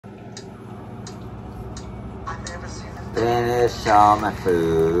Finish all my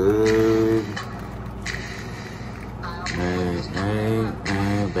food.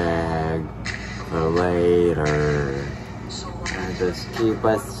 Bag for later. And just keep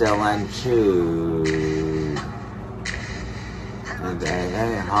us still and chewed. And then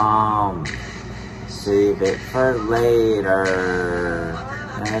at home. Save it for later.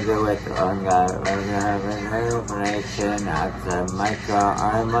 And do it on information. After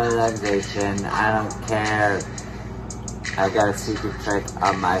micro relaxation. I don't care. I got a secret trick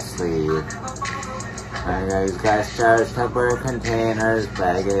on my sleeve. I got jars, temporary containers,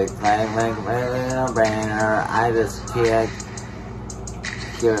 bag it, clang, no brainer. I just can't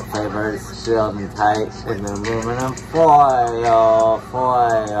give it flavors, sealed and tight in aluminum foil.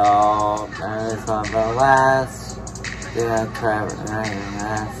 And it's on the last. Yeah, crap,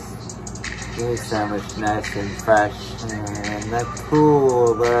 nice. New sandwich, nice and fresh. And the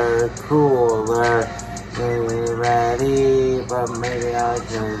cooler. Ready, but maybe I'll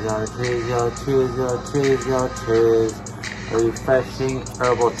choose. Refreshing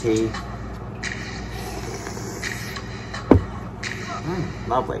herbal tea.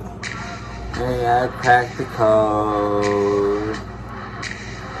 Lovely. Maybe I cracked the code.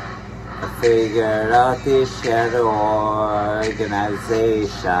 I figured out these shared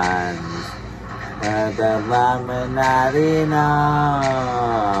organizations. Where the Illuminati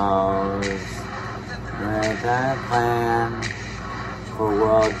knows. With a plan for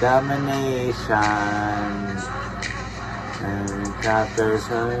world domination. And chapters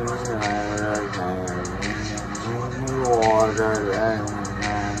of order, and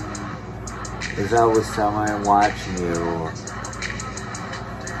there's always someone watching you.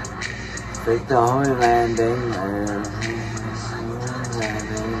 Take the holy landing,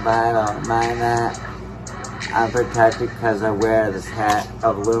 but I don't mind that. I'm protected because I wear this hat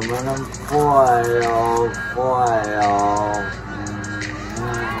of aluminum foil.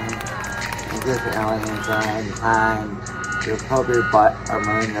 And just aliens in time. You'll probably butt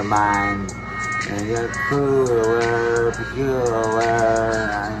among your mind. And you're cooler, peculiar,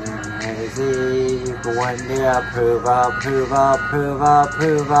 and easy. One day I'll prove.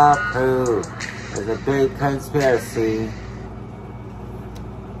 There's a big conspiracy.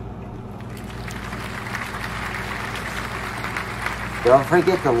 Don't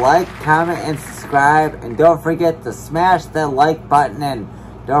forget to like, comment, and subscribe. And don't forget to smash that like button. And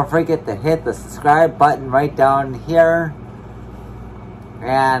don't forget to hit the subscribe button right down here.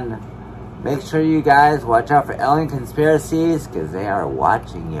 And make sure you guys watch out for alien conspiracies, because they are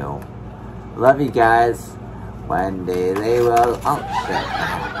watching you. Love you guys. One day they will... Oh, shit.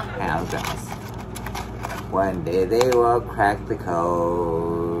 Handguns. One day they will crack the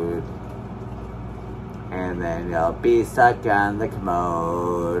code. And then you'll be stuck on the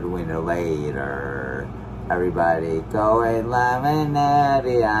commode winter later. Everybody go and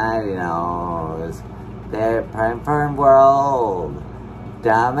lemonade, I knows. They're prime for world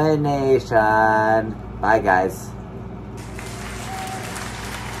domination. Bye, guys.